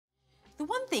The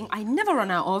one thing I never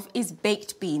run out of is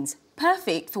baked beans.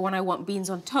 Perfect for when I want beans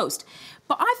on toast.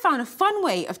 But I found a fun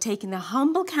way of taking the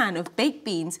humble can of baked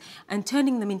beans and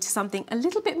turning them into something a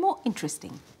little bit more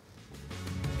interesting.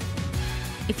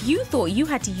 If you thought you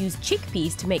had to use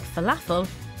chickpeas to make falafel,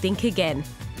 think again.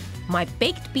 My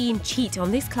baked bean cheat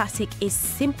on this classic is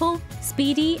simple,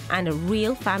 speedy, and a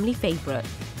real family favourite.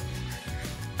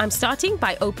 I'm starting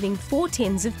by opening 4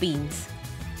 tins of beans.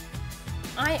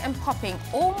 I am popping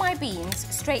all my beans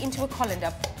straight into a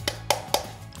colander.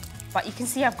 But you can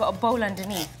see I've got a bowl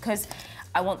underneath because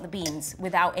I want the beans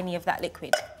without any of that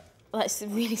liquid. That's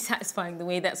really satisfying, the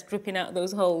way that's dripping out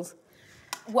those holes.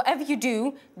 Whatever you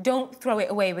do, don't throw it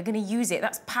away. We're going to use it.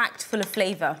 That's packed full of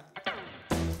flavour.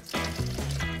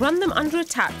 Run them under a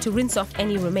tap to rinse off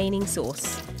any remaining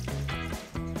sauce.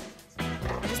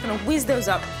 I'm just going to whiz those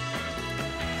up.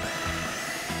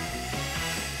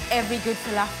 Every good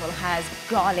falafel has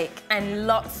garlic and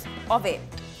lots of it.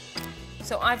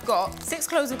 So I've got 6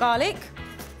 cloves of garlic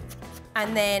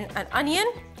and then an onion.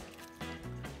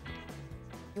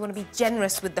 You want to be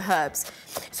generous with the herbs.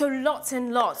 So lots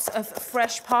and lots of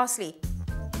fresh parsley.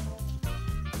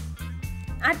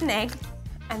 Add an egg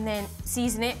and then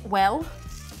season it well.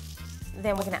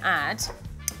 Then we're going to add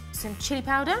some chili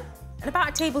powder and about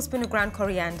a tablespoon of ground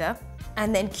coriander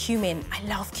and then cumin. I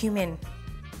love cumin.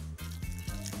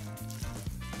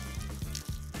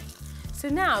 So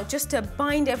now, just to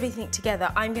bind everything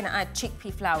together, I'm going to add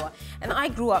chickpea flour. And I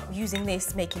grew up using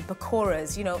this making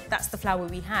pakoras. You know, that's the flour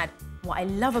we had. What I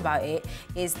love about it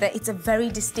is that it's a very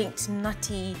distinct,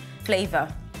 nutty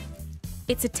flavour.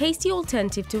 It's a tasty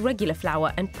alternative to regular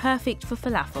flour and perfect for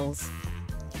falafels.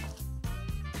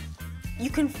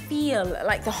 You can feel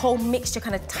like the whole mixture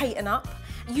kind of tighten up.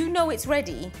 You know it's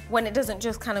ready when it doesn't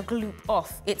just kind of gloop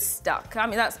off. It's stuck. I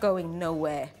mean, that's going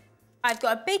nowhere. I've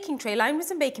got a baking tray lined with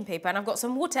some baking paper and I've got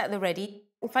some water at the ready.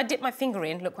 If I dip my finger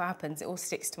in, look what happens, it all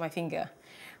sticks to my finger.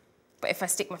 But if I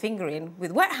stick my finger in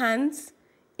with wet hands,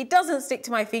 it doesn't stick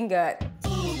to my finger.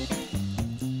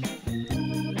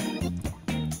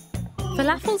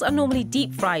 Falafels are normally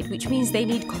deep fried, which means they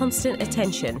need constant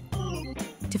attention.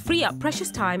 To free up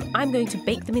precious time, I'm going to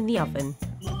bake them in the oven.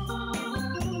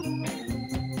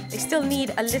 They still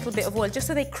need a little bit of oil just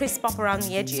so they crisp up around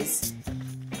the edges.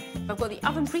 I've got the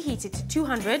oven preheated to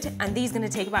 200 and these are going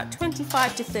to take about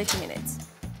 25 to 30 minutes.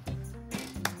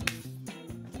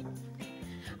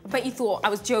 I bet you thought I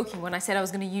was joking when I said I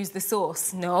was going to use the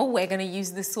sauce. No, we're going to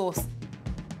use the sauce.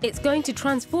 It's going to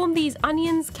transform these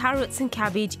onions, carrots and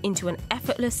cabbage into an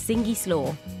effortless zingy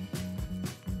slaw.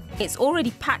 It's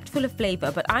already packed full of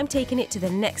flavour, but I'm taking it to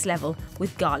the next level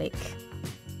with garlic,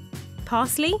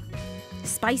 parsley,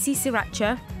 spicy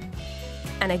sriracha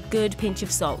and a good pinch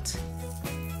of salt.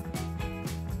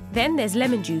 Then there's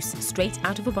lemon juice straight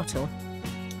out of a bottle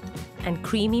and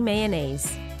creamy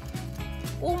mayonnaise.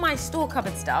 All my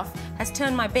store-cupboard stuff has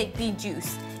turned my baked bean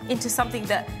juice into something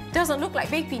that doesn't look like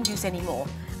baked bean juice anymore.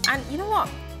 And you know what?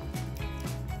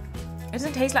 It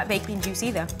doesn't taste like baked bean juice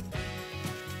either.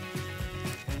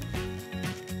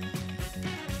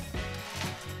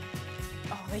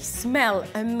 Oh, they smell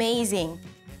amazing.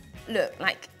 Look,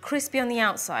 like crispy on the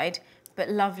outside, but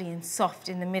lovely and soft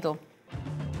in the middle.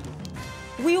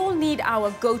 We all need our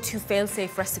go-to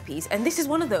fail-safe recipes, and this is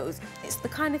one of those. It's the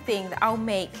kind of thing that I'll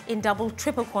make in double,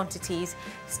 triple quantities,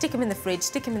 stick them in the fridge,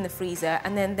 stick them in the freezer,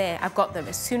 and then there, I've got them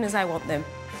as soon as I want them.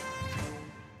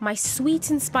 My sweet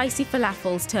and spicy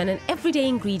falafels turn an everyday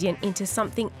ingredient into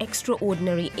something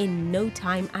extraordinary in no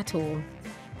time at all.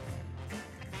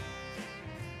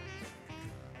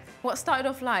 What started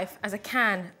off life as a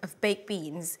can of baked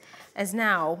beans has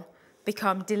now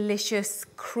become delicious,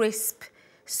 crisp,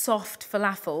 soft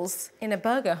falafels in a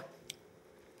burger.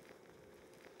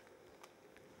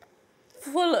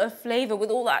 Full of flavour with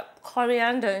all that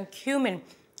coriander and cumin,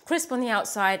 crisp on the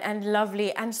outside and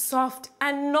lovely and soft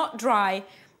and not dry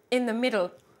in the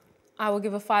middle. I will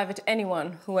give a fiver to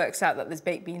anyone who works out that there's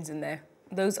baked beans in there.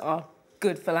 Those are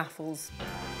good falafels.